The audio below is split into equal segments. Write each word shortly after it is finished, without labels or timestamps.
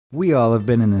We all have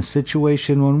been in a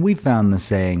situation when we found the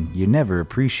saying, "you never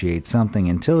appreciate something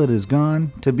until it is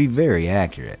gone," to be very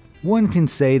accurate. One can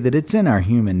say that it's in our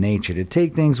human nature to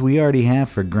take things we already have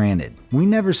for granted. We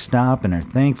never stop and are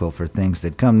thankful for things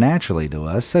that come naturally to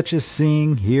us, such as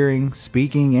seeing, hearing,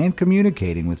 speaking, and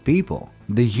communicating with people.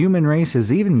 The human race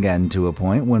has even gotten to a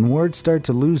point when words start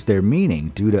to lose their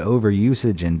meaning due to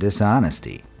overusage and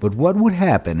dishonesty. But what would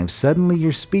happen if suddenly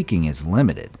your speaking is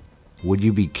limited? Would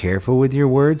you be careful with your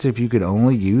words if you could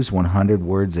only use 100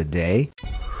 words a day?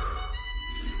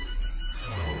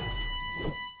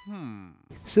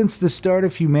 Since the start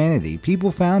of humanity,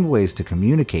 people found ways to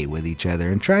communicate with each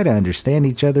other and try to understand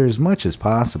each other as much as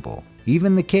possible.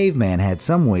 Even the caveman had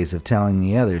some ways of telling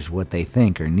the others what they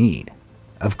think or need.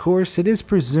 Of course, it is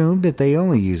presumed that they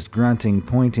only used grunting,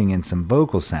 pointing, and some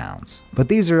vocal sounds. But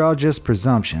these are all just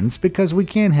presumptions because we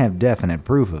can't have definite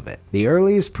proof of it. The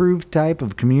earliest proved type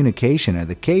of communication are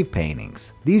the cave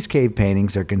paintings. These cave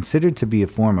paintings are considered to be a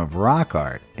form of rock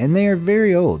art, and they are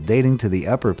very old, dating to the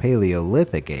Upper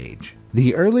Paleolithic age.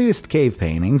 The earliest cave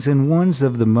paintings, and ones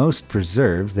of the most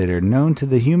preserved that are known to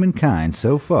the humankind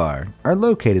so far, are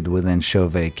located within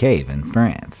Chauvet Cave in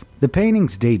France. The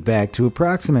paintings date back to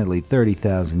approximately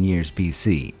 30,000 years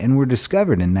BC and were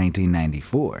discovered in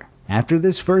 1994. After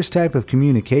this first type of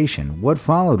communication, what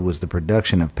followed was the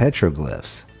production of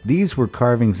petroglyphs. These were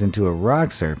carvings into a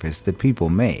rock surface that people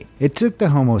made. It took the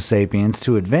Homo sapiens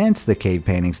to advance the cave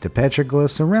paintings to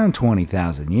petroglyphs around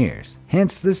 20,000 years.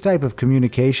 Hence, this type of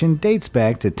communication dates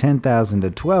back to 10,000 to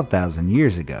 12,000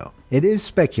 years ago. It is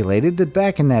speculated that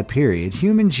back in that period,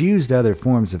 humans used other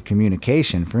forms of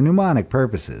communication for mnemonic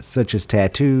purposes, such as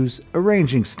tattoos,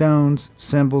 arranging stones,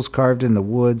 symbols carved in the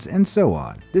woods, and so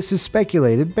on. This is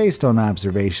speculated based on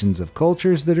observations of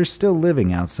cultures that are still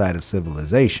living outside of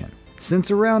civilization.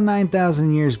 Since around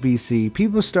 9,000 years BC,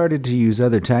 people started to use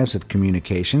other types of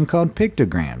communication called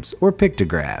pictograms or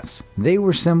pictographs. They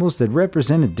were symbols that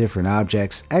represented different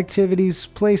objects, activities,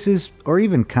 places, or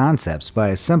even concepts by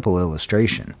a simple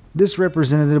illustration. This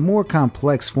represented a more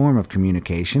complex form of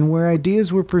communication where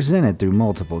ideas were presented through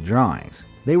multiple drawings.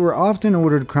 They were often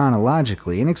ordered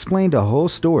chronologically and explained a whole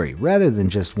story rather than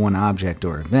just one object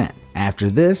or event. After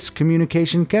this,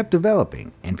 communication kept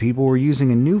developing, and people were using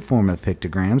a new form of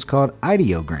pictograms called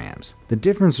ideograms. The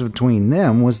difference between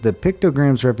them was that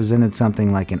pictograms represented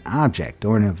something like an object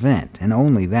or an event, and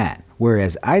only that,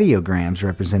 whereas ideograms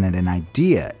represented an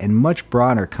idea and much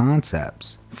broader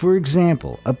concepts. For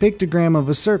example, a pictogram of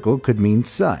a circle could mean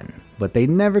sun, but they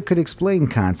never could explain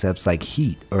concepts like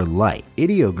heat or light.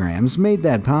 Ideograms made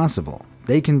that possible.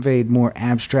 They conveyed more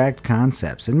abstract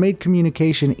concepts and made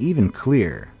communication even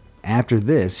clearer. After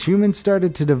this, humans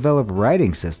started to develop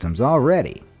writing systems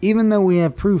already. Even though we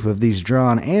have proof of these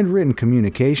drawn and written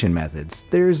communication methods,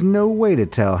 there is no way to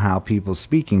tell how people's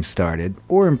speaking started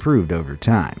or improved over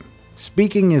time.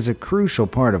 Speaking is a crucial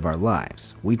part of our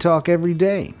lives. We talk every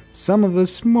day, some of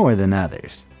us more than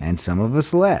others, and some of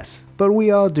us less, but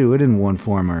we all do it in one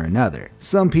form or another.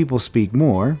 Some people speak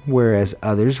more, whereas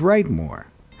others write more.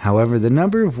 However, the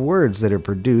number of words that are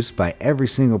produced by every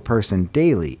single person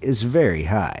daily is very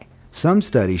high. Some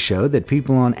studies show that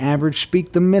people on average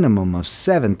speak the minimum of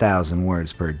 7,000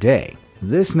 words per day.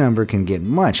 This number can get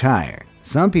much higher.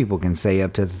 Some people can say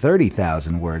up to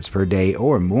 30,000 words per day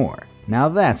or more. Now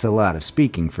that's a lot of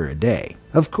speaking for a day.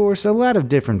 Of course, a lot of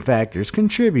different factors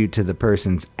contribute to the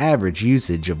person's average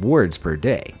usage of words per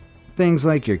day. Things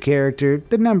like your character,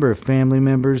 the number of family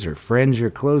members or friends you're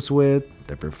close with,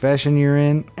 the profession you're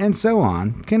in, and so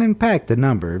on can impact the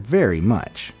number very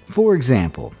much. For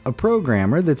example, a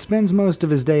programmer that spends most of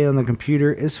his day on the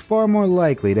computer is far more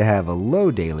likely to have a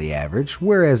low daily average,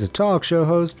 whereas a talk show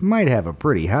host might have a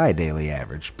pretty high daily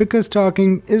average, because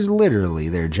talking is literally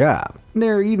their job.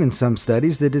 There are even some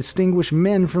studies that distinguish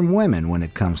men from women when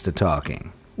it comes to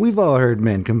talking. We've all heard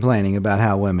men complaining about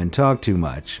how women talk too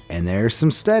much, and there are some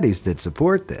studies that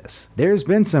support this. There's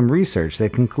been some research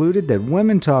that concluded that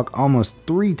women talk almost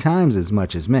 3 times as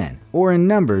much as men, or in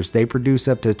numbers they produce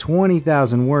up to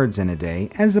 20,000 words in a day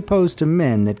as opposed to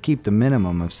men that keep the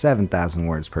minimum of 7,000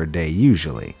 words per day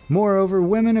usually. Moreover,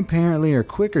 women apparently are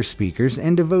quicker speakers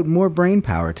and devote more brain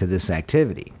power to this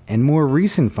activity. In more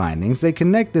recent findings, they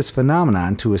connect this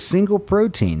phenomenon to a single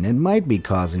protein that might be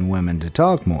causing women to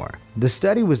talk more. The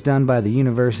study was done by the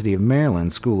University of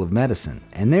Maryland School of Medicine,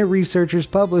 and their researchers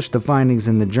published the findings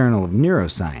in the Journal of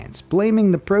Neuroscience,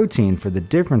 blaming the protein for the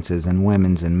differences in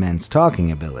women's and men's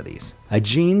talking abilities. A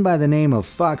gene by the name of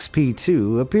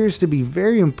FOXP2 appears to be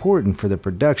very important for the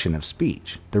production of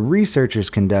speech. The researchers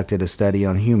conducted a study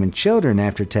on human children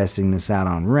after testing this out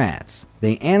on rats.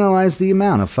 They analyzed the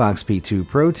amount of FOXP2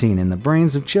 protein in the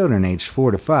brains of children aged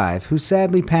 4 to 5 who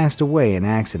sadly passed away in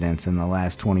accidents in the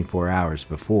last 24 hours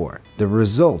before. The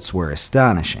results were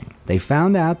astonishing. They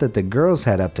found out that the girls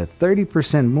had up to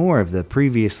 30% more of the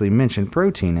previously mentioned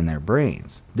protein in their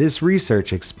brains. This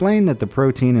research explained that the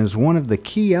protein is one of the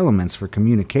key elements for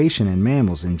communication in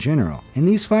mammals in general, and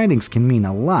these findings can mean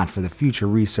a lot for the future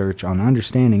research on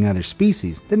understanding other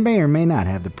species that may or may not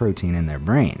have the protein in their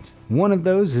brains. One of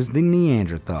those is the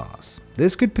Neanderthals.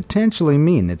 This could potentially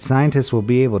mean that scientists will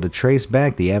be able to trace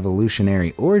back the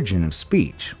evolutionary origin of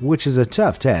speech, which is a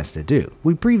tough task to do.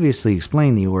 We previously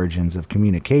explained the origins of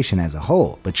communication as a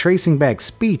whole, but tracing back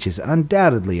speech is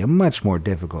undoubtedly a much more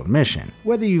difficult mission.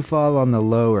 Whether you fall on the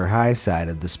low or high side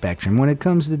of the spectrum when it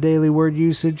comes to daily word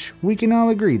usage, we can all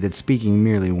agree that speaking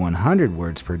merely 100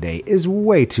 words per day is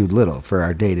way too little for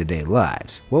our day-to-day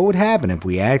lives. What would happen if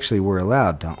we actually were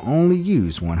allowed to only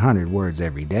use 100 words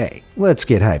every day? Let's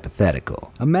get hypothetical.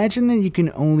 Imagine that you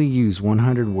can only use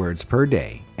 100 words per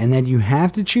day, and that you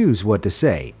have to choose what to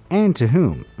say and to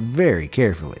whom very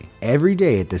carefully. Every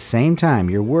day at the same time,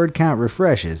 your word count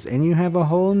refreshes and you have a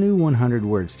whole new 100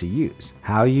 words to use.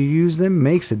 How you use them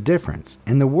makes a difference,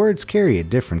 and the words carry a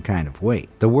different kind of weight.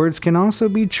 The words can also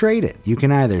be traded. You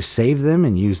can either save them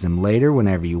and use them later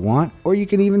whenever you want, or you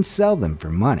can even sell them for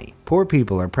money. Poor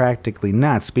people are practically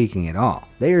not speaking at all.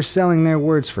 They are selling their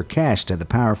words for cash to the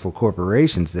powerful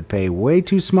corporations that pay way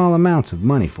too small amounts of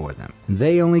money for them.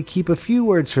 They only keep a few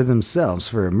words for themselves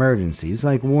for emergencies,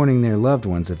 like warning their loved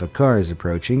ones if a car is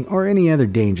approaching or any other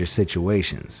dangerous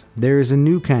situations. There is a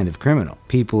new kind of criminal.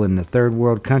 People in the third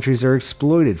world countries are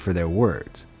exploited for their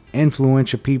words.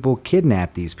 Influential people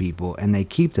kidnap these people and they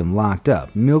keep them locked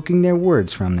up, milking their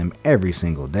words from them every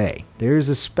single day. There is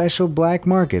a special black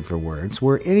market for words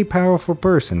where any powerful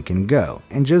person can go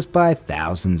and just buy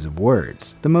thousands of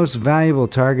words. The most valuable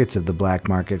targets of the black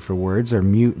market for words are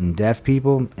mute and deaf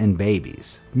people and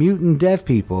babies. Mute and deaf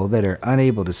people that are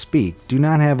unable to speak do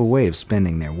not have a way of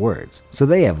spending their words, so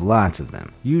they have lots of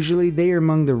them. Usually they are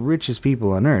among the richest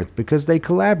people on earth because they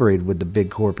collaborate with the big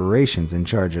corporations in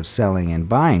charge of selling and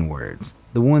buying words.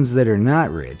 The ones that are not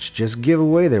rich just give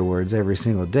away their words every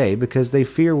single day because they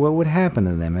fear what would happen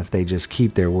to them if they just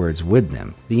keep their words with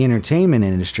them. The entertainment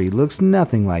industry looks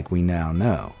nothing like we now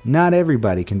know. Not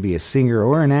everybody can be a singer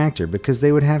or an actor because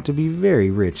they would have to be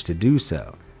very rich to do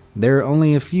so. There are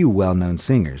only a few well-known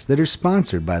singers that are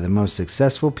sponsored by the most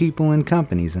successful people and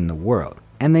companies in the world,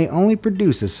 and they only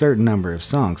produce a certain number of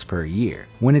songs per year.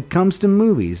 When it comes to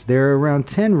movies, there are around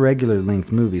 10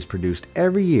 regular-length movies produced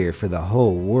every year for the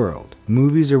whole world.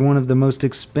 Movies are one of the most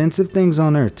expensive things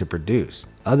on earth to produce.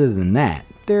 Other than that,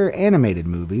 there are animated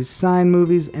movies, sign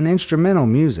movies, and instrumental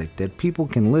music that people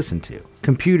can listen to.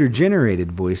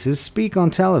 Computer-generated voices speak on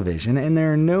television, and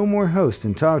there are no more hosts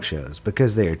in talk shows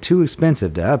because they are too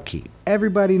expensive to upkeep.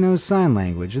 Everybody knows sign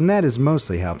language, and that is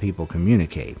mostly how people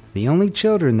communicate. The only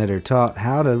children that are taught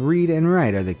how to read and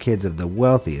write are the kids of the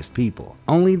wealthiest people.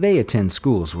 Only they attend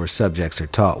schools where subjects are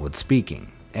taught with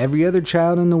speaking. Every other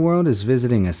child in the world is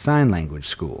visiting a sign language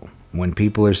school. When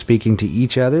people are speaking to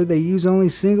each other, they use only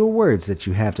single words that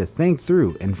you have to think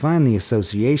through and find the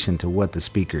association to what the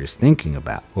speaker is thinking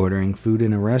about. Ordering food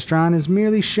in a restaurant is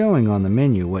merely showing on the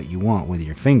menu what you want with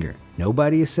your finger.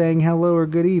 Nobody is saying hello or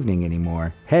good evening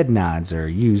anymore. Head nods are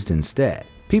used instead.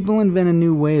 People invent a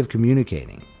new way of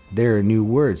communicating. There are new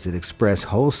words that express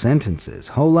whole sentences,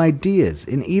 whole ideas,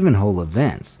 and even whole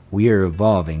events. We are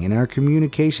evolving, and our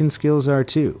communication skills are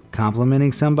too.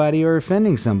 Complimenting somebody or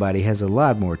offending somebody has a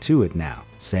lot more to it now.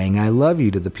 Saying I love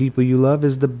you to the people you love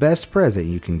is the best present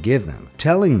you can give them.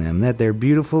 Telling them that they're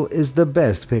beautiful is the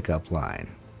best pickup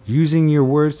line. Using your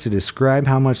words to describe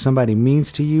how much somebody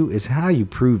means to you is how you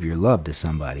prove your love to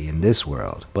somebody in this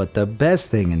world. But the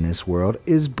best thing in this world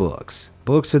is books.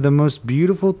 Books are the most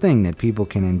beautiful thing that people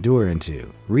can endure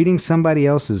into. Reading somebody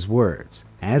else's words.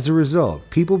 As a result,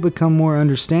 people become more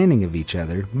understanding of each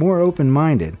other, more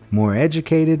open-minded, more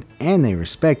educated, and they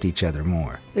respect each other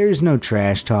more. There is no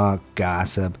trash talk,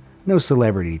 gossip, no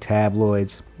celebrity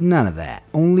tabloids, none of that.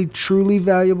 Only truly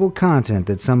valuable content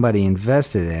that somebody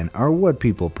invested in are what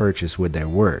people purchase with their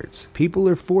words. People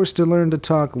are forced to learn to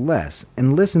talk less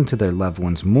and listen to their loved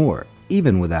ones more,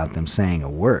 even without them saying a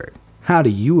word. How do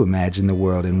you imagine the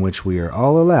world in which we are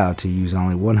all allowed to use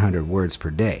only 100 words per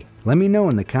day? Let me know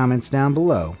in the comments down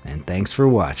below, and thanks for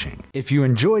watching. If you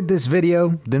enjoyed this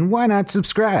video, then why not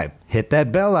subscribe? Hit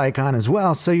that bell icon as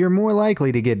well so you're more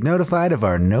likely to get notified of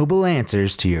our noble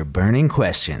answers to your burning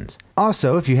questions.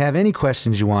 Also, if you have any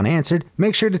questions you want answered,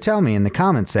 make sure to tell me in the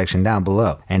comments section down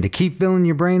below. And to keep filling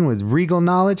your brain with regal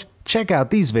knowledge, check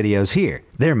out these videos here.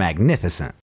 They're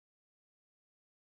magnificent.